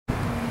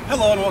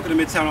Hello and welcome to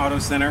Mid-Towne Auto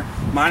Center.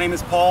 My name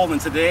is Paul, and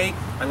today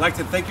I'd like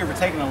to thank you for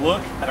taking a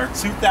look at our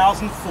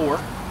 2004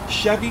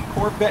 Chevy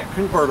Corvette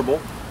convertible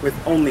with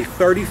only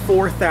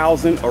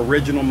 34,000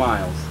 original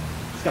miles.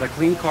 It's got a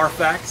clean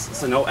Carfax,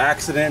 so no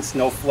accidents,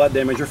 no flood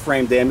damage or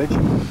frame damage.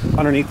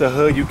 Underneath the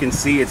hood you can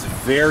see it's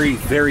very,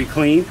 very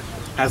clean.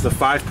 Has a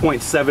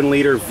 5.7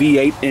 liter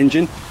V8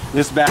 engine.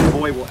 This bad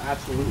boy will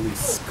absolutely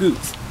scoot.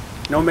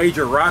 No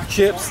major rock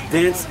chips,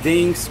 dents,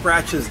 dings,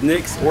 scratches,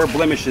 nicks, or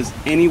blemishes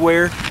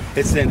anywhere.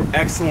 It's in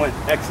excellent,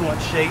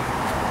 excellent shape.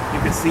 You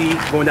can see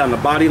going down the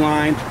body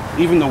line.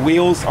 Even the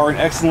wheels are in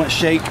excellent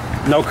shape.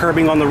 No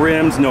curbing on the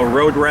rims, no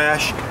road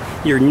rash.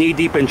 You're knee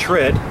deep in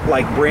tread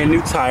like brand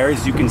new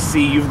tires. You can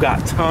see you've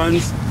got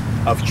tons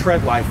of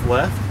tread life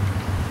left.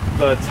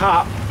 The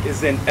top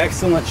is in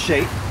excellent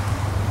shape.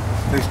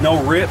 There's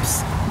no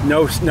rips,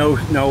 no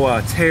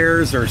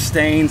tears or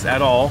stains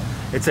at all.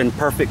 It's in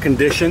perfect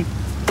condition.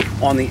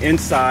 On the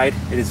inside,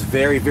 it is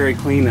very, very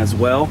clean as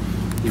well.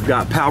 You've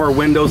got power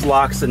windows,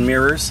 locks, and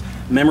mirrors.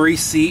 Memory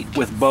seat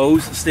with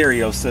Bose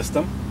stereo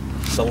system.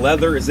 The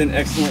leather is in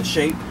excellent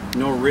shape.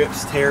 No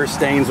rips, tears,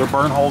 stains, or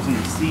burn holes in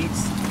the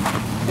seats.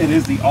 It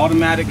is the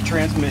automatic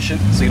transmission,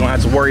 so you don't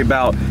have to worry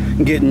about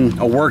getting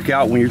a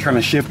workout when you're trying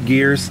to shift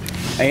gears.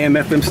 AM,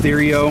 FM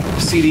stereo,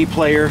 CD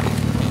player,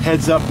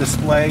 heads-up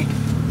display.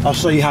 I'll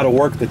show you how to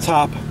work the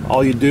top.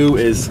 All you do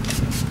is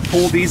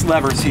pull these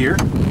levers here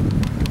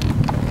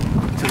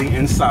to the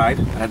inside,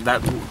 and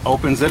that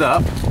opens it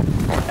up.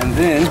 And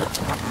then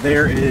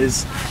there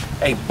is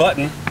a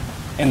button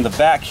in the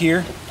back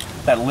here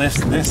that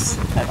lifts this,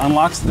 that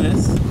unlocks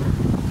this,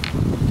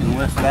 and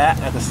lift that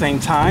at the same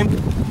time.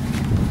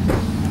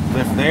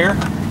 Lift there,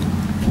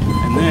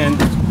 and then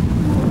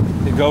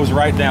it goes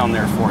right down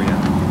there for you.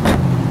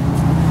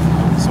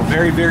 So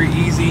very, very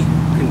easy,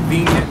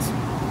 convenient.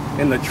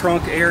 In the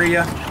trunk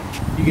area,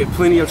 you get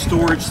plenty of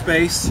storage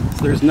space.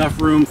 So there's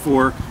enough room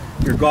for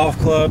your golf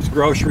clubs,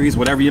 groceries,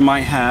 whatever you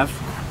might have.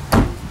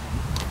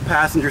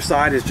 Passenger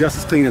side is just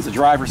as clean as the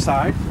driver's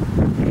side.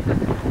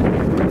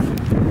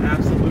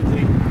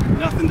 Absolutely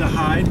nothing to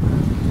hide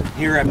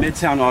here at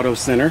Mid-Towne Auto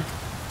Center.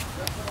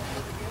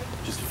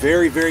 Just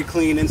very, very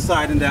clean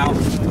inside and out.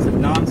 It's a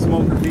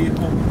non-smoker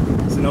vehicle,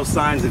 so no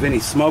signs of any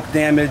smoke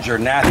damage or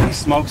nasty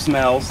smoke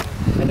smells.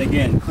 And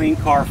again, clean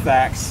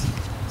Carfax,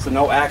 so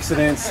no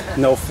accidents,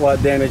 no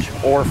flood damage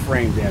or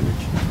frame damage.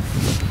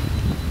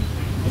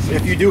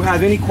 If you do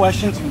have any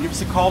questions, you can give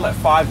us a call at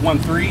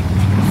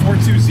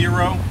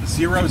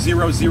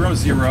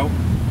 513-420-0000,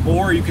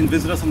 or you can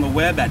visit us on the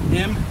web at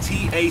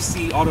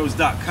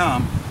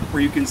mtacautos.com,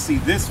 where you can see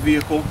this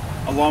vehicle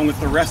along with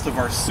the rest of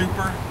our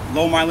super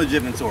low mileage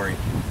inventory.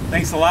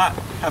 Thanks a lot.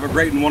 Have a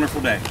great and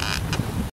wonderful day.